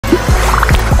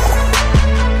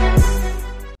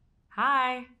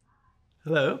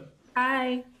Hello.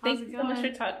 Hi, thank How's it you so much for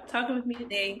going? talking with me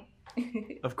today.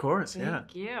 Of course, yeah.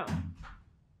 Thank you.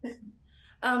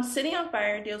 City on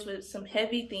Fire deals with some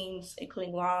heavy themes,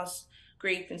 including loss,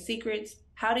 grief, and secrets.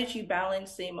 How did you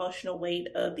balance the emotional weight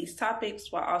of these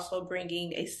topics while also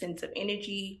bringing a sense of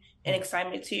energy and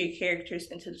excitement to your characters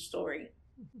into the story?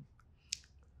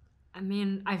 I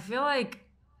mean, I feel like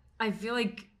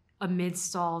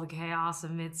amidst all the chaos,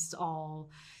 amidst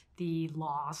all the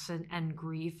loss and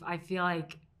grief, I feel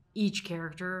like each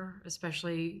character,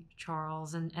 especially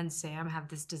Charles and Sam, have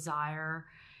this desire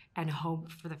and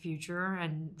hope for the future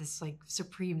and this like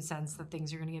supreme sense that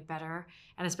things are going to get better.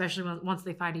 And especially once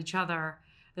they find each other,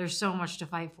 there's so much to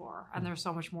fight for and there's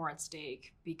so much more at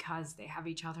stake because they have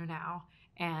each other now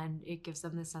and it gives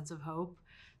them this sense of hope.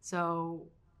 So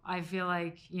I feel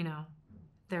like,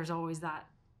 there's always that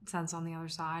sense on the other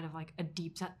side of like a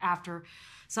deep after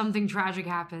something tragic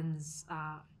happens,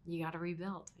 you got to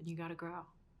rebuild and you got to grow.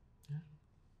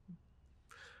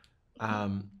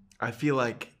 I feel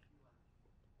like,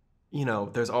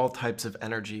 there's all types of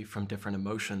energy from different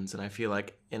emotions. And I feel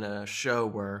like in a show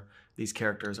where these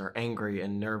characters are angry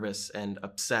and nervous and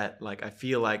upset, like I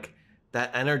feel like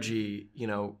that energy,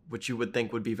 which you would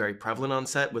think would be very prevalent on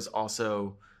set, was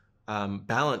also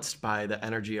balanced by the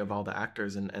energy of all the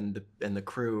actors and the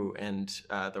crew and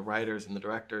the writers and the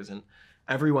directors. And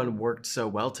everyone worked so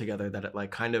well together that it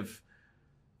like kind of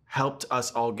helped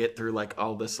us all get through like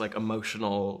all this like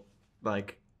emotional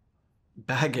like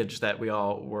baggage that we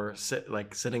all were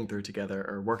sitting through together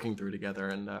or working through together.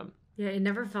 And Yeah, it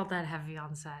never felt that heavy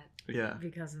on set yeah,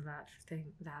 because of that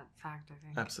fact, I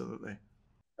think. absolutely.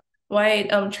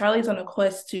 Wyatt, Charlie's on a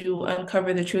quest to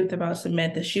uncover the truth about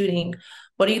Samantha's shooting.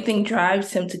 What do you think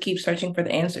drives him to keep searching for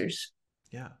the answers?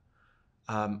 Yeah.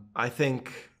 I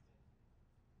think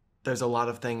there's a lot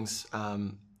of things.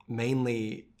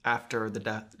 Mainly after the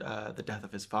death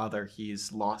of his father,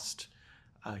 he's lost.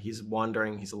 He's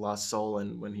wandering. He's a lost soul,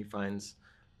 and when he finds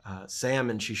Sam,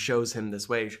 and she shows him this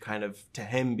way, she kind of to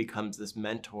him becomes this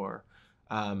mentor,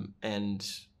 and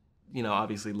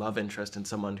obviously love interest and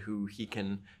someone who he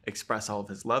can express all of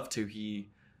his love to. He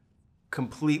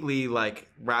completely like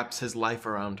wraps his life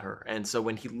around her, and so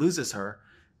when he loses her,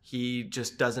 he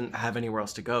just doesn't have anywhere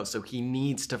else to go, so he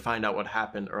needs to find out what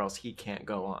happened or else he can't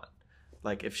go on.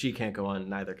 Like if she can't go on,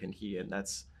 neither can he, and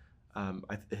that's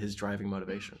his driving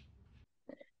motivation.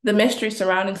 The mystery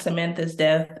surrounding Samantha's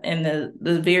death and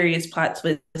the various plot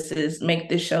twists make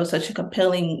this show such a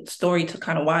compelling story to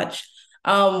kind of watch.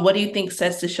 What do you think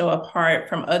sets the show apart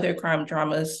from other crime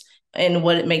dramas and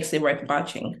what it makes it worth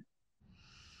watching?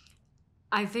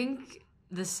 I think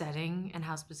the setting and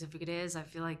how specific it is, I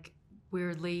feel like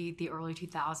weirdly the early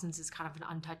 2000s is kind of an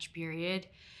untouched period.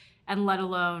 And let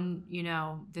alone,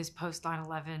 this post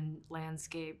 9/11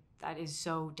 landscape that is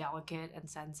so delicate and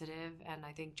sensitive. And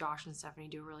I think Josh and Stephanie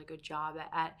do a really good job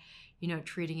at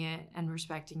treating it and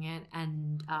respecting it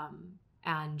and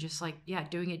just like, yeah,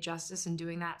 doing it justice and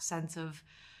doing that sense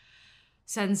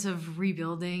of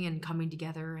rebuilding and coming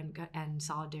together and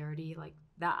solidarity like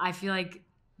that. I feel like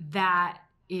that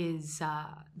is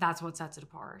that's what sets it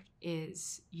apart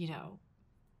is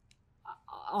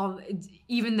all,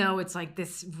 even though it's like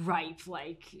this ripe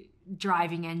like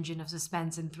driving engine of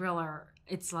suspense and thriller,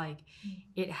 it's like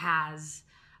it has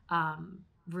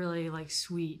really like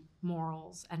sweet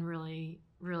morals and really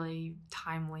really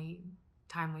timely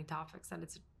topics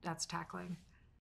that's tackling.